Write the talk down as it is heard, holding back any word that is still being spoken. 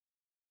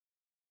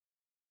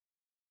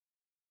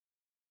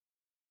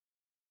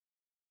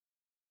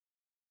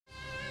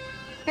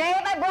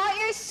I brought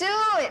your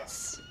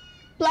suits.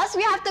 Plus,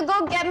 we have to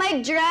go get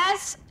my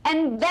dress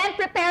and then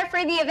prepare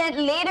for the event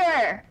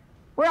later.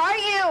 Where are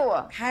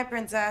you? Hi,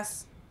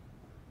 Princess.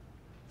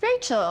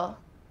 Rachel,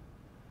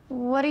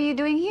 what are you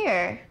doing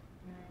here?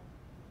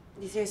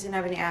 Di sa'yo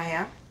sinabi ni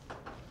Aya?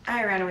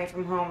 I ran away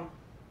from home.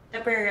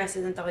 Temporary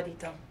resident ako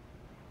dito.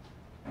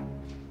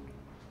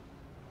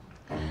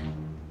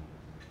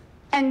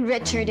 And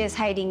Richard is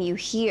hiding you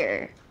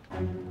here.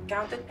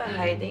 Counted pa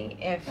hiding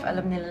if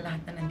alam nila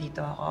lahat na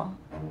nandito ako?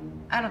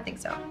 I don't think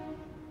so.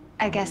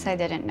 I guess I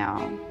didn't know.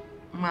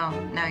 Well,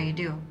 now you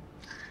do.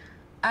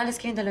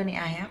 Alis kayong dalawa ni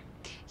Aya?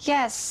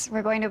 Yes,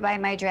 we're going to buy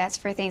my dress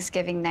for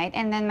Thanksgiving night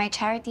and then my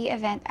charity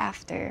event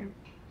after.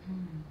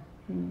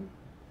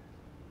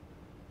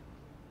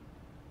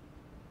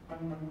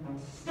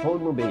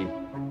 Hold mo, babe.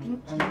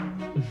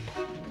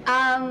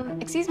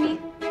 Excuse me.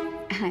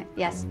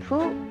 Yes,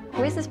 who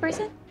is this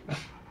person?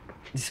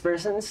 This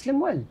person is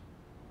Limuel.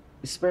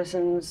 This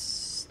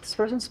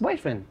person's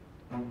boyfriend.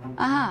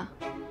 Aha.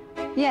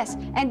 Yes,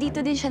 and dito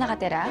din siya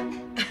nakatira?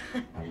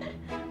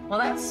 Well,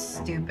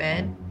 that's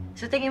stupid.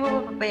 So tingin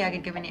mo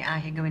papayagan kami ni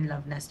Aya gawin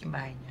love nest yung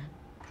bahay niya?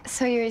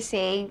 So you're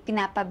saying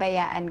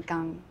pinapabayaan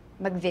kang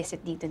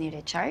mag-visit dito ni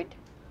Richard?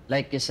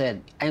 Like you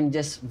said, I'm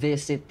just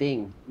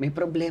visiting. May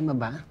problema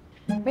ba?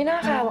 May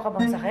nakakahawa ka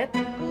bang sakit?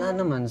 Wala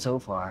naman so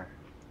far.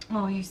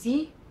 Oh, you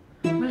see?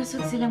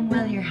 Malasot silang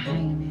well, Your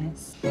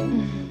Highness.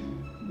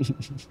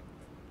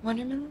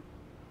 Watermelon?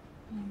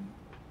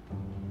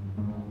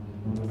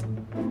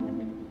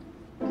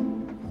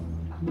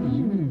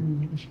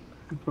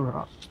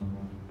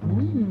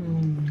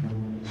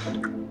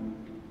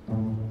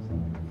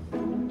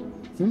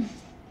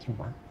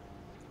 Diba?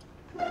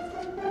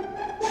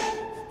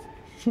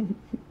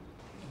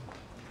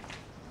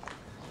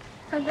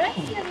 Congrats,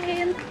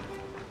 Arlene.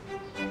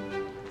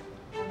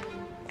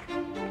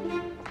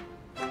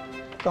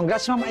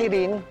 Congrats, Ma'am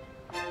Irene.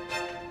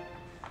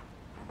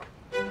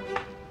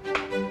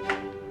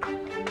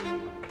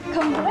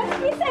 Congrats,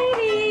 Miss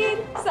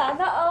Irene!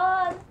 Sana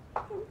all!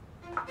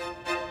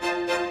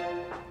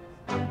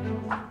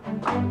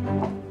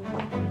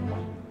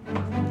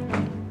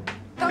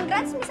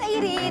 Congrats, Miss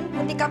Irene!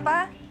 Buti ka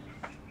pa.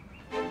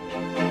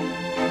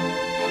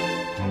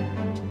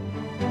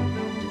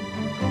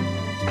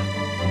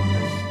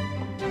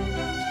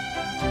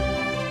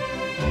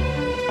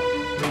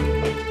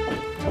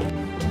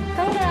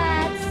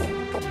 Congrats!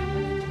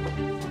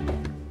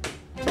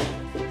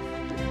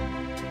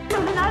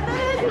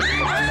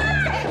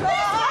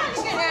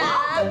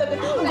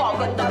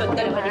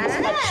 Gaganda-ganda naman yung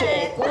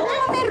statue ko.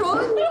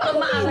 Meron? Ang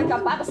maangal ka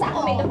pa. Basta ako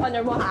may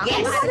honor mo, ha?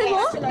 Yes!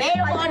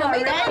 Meron ko ano.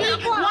 Ready?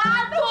 1,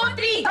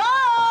 2, 3, go!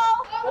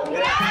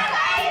 Congrats,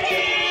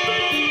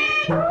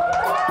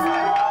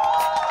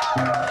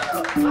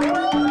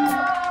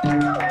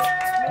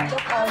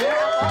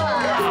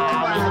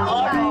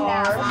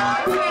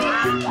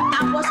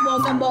 Tapos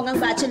bonggang-bonggang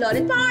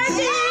bachelorette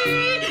party!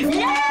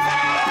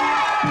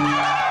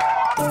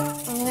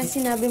 Nga,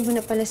 sinabi mo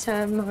na pala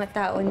sa mga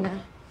tao na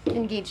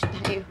engaged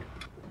tayo.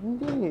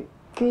 Hindi.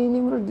 Kay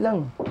Nimrod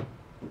lang.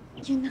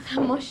 Yun na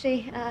nga,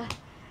 Moshe.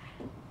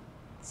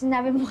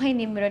 Sinabi mo kay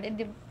Nimrod,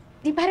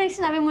 di parang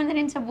sinabi mo na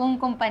rin sa buong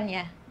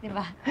kumpanya, di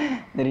ba?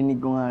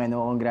 Narinig ko nga,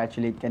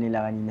 congratulate ka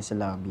nila kanina sa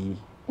lobby.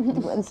 Di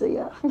ba, ang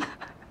saya?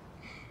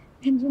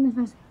 Medyo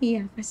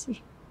nakakahiya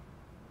kasi.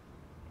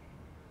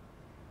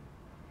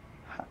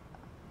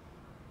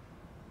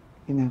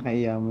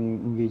 Kinakaiya mo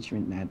yung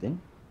engagement natin?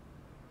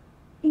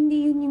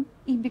 Hindi yun yung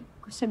ibig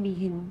ko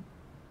sabihin,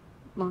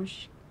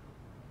 Mosh.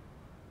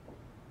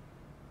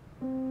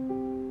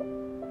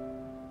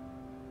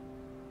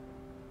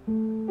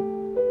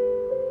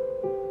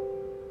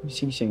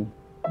 Sing-sing,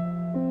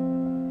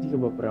 hindi ka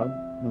ba proud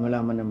na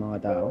malaman ng mga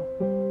tao?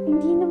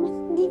 Hindi naman,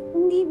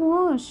 hindi,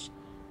 Mosh.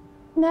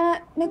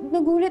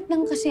 Nagulat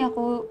lang kasi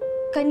ako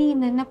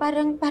kanina na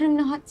parang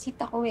na-hot seat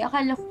ako eh.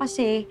 Akala ko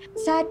kasi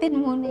sa atin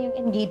muna yung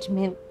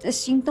engagement.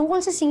 Tapos yung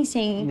tungkol sa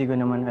sing-sing. Hindi ko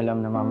naman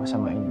alam na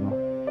mamasamain mo.